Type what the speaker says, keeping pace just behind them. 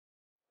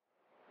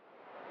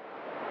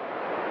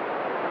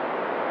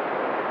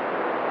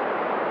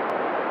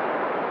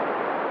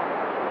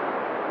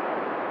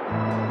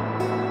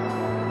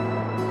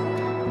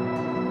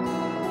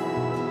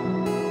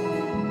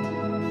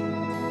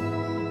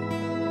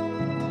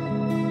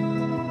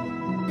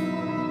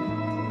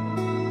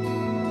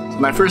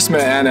When I first met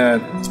Anna,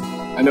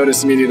 I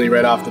noticed immediately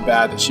right off the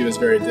bat that she was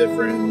very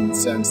different in the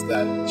sense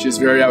that she was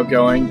very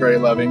outgoing, very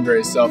loving,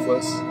 very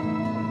selfless.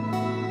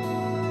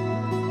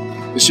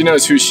 But she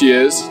knows who she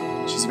is.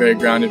 She's a very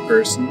grounded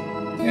person,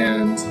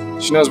 and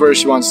she knows where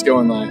she wants to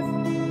go in life.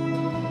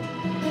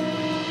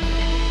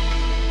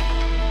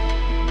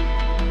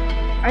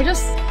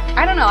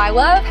 I don't know, I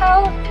love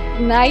how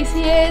nice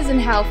he is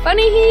and how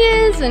funny he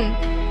is and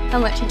how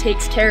much he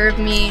takes care of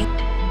me.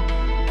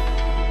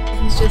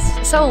 He's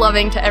just so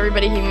loving to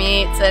everybody he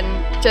meets and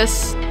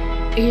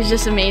he's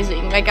just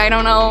amazing. Like, I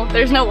don't know,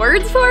 there's no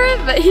words for it,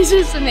 but he's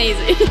just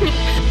amazing.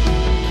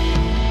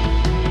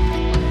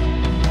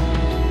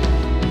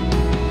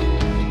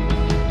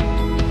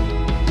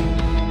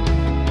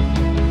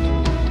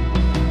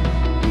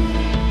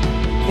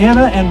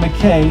 Anna and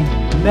Makay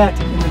met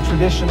in the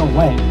traditional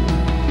way,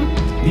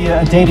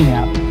 via a dating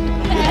app.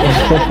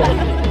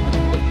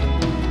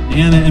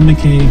 Anna and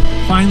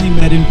Makay finally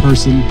met in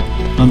person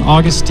on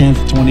August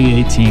 10th,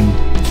 2018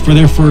 for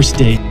their first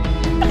date.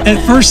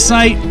 At first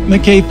sight,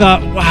 Makay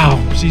thought, wow,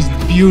 she's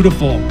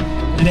beautiful.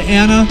 And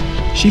Anna,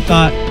 she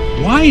thought,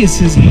 why is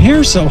his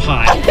hair so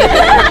high?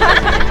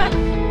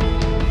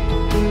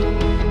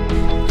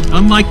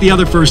 Unlike the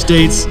other first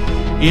dates,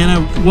 Anna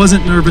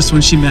wasn't nervous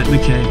when she met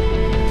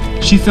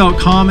Makay. She felt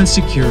calm and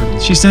secure.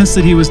 She sensed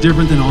that he was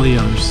different than all the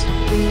others.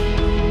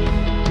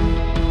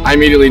 I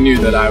immediately knew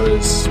that I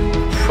was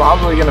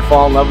probably going to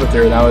fall in love with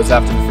her, and that was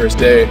after the first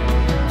date.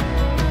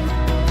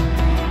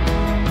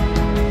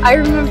 I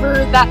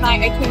remember that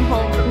night I came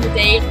home from the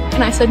date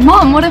and I said,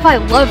 "Mom, what if I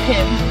love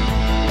him?"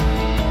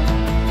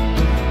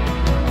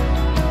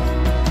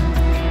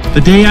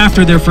 The day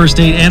after their first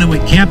date, Anna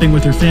went camping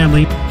with her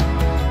family.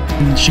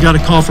 And she got a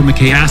call from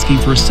Makay asking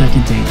for a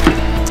second date.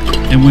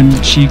 And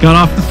when she got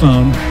off the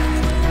phone,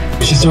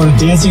 she started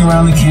dancing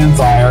around the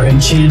campfire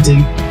and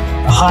chanting,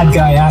 "A hot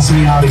guy asked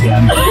me out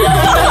again."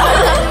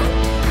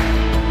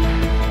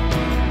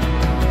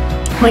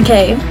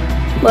 Makay,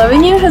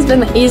 loving you has been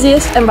the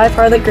easiest and by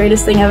far the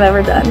greatest thing I've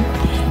ever done.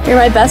 You're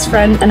my best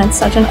friend and it's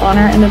such an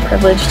honor and a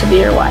privilege to be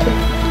your wife.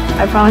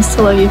 I promise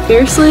to love you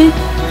fiercely,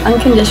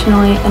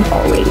 unconditionally, and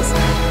always,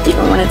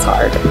 even when it's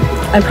hard.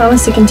 I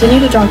promise to continue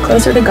to draw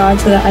closer to God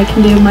so that I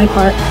can do my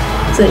part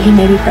so that He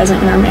may be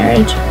present in our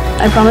marriage.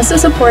 I promise to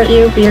support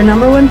you, be your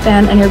 #1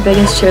 fan, and your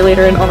biggest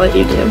cheerleader in all that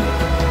you do.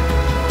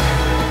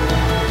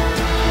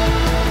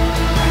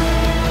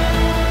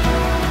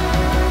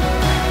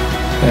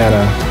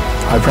 Anna,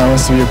 I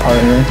promise to be your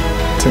partner,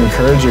 to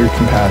encourage your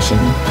compassion,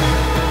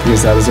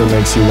 because that is what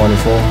makes you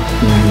wonderful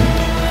and unique.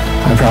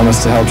 I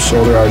promise to help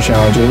shoulder our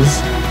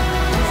challenges,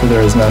 for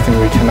there is nothing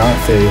we cannot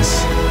face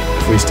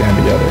if we stand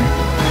together.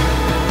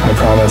 I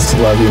promise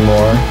to love you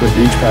more with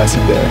each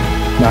passing day,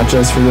 not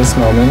just for this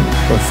moment,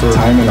 but for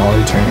time and all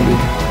eternity.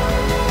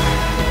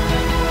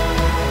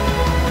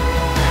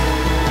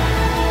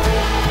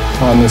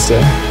 On this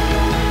day,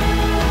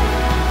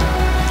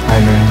 I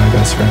am marrying my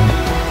best friend.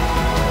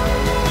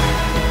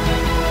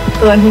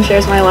 The one who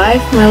shares my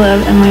life, my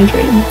love, and my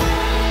dream.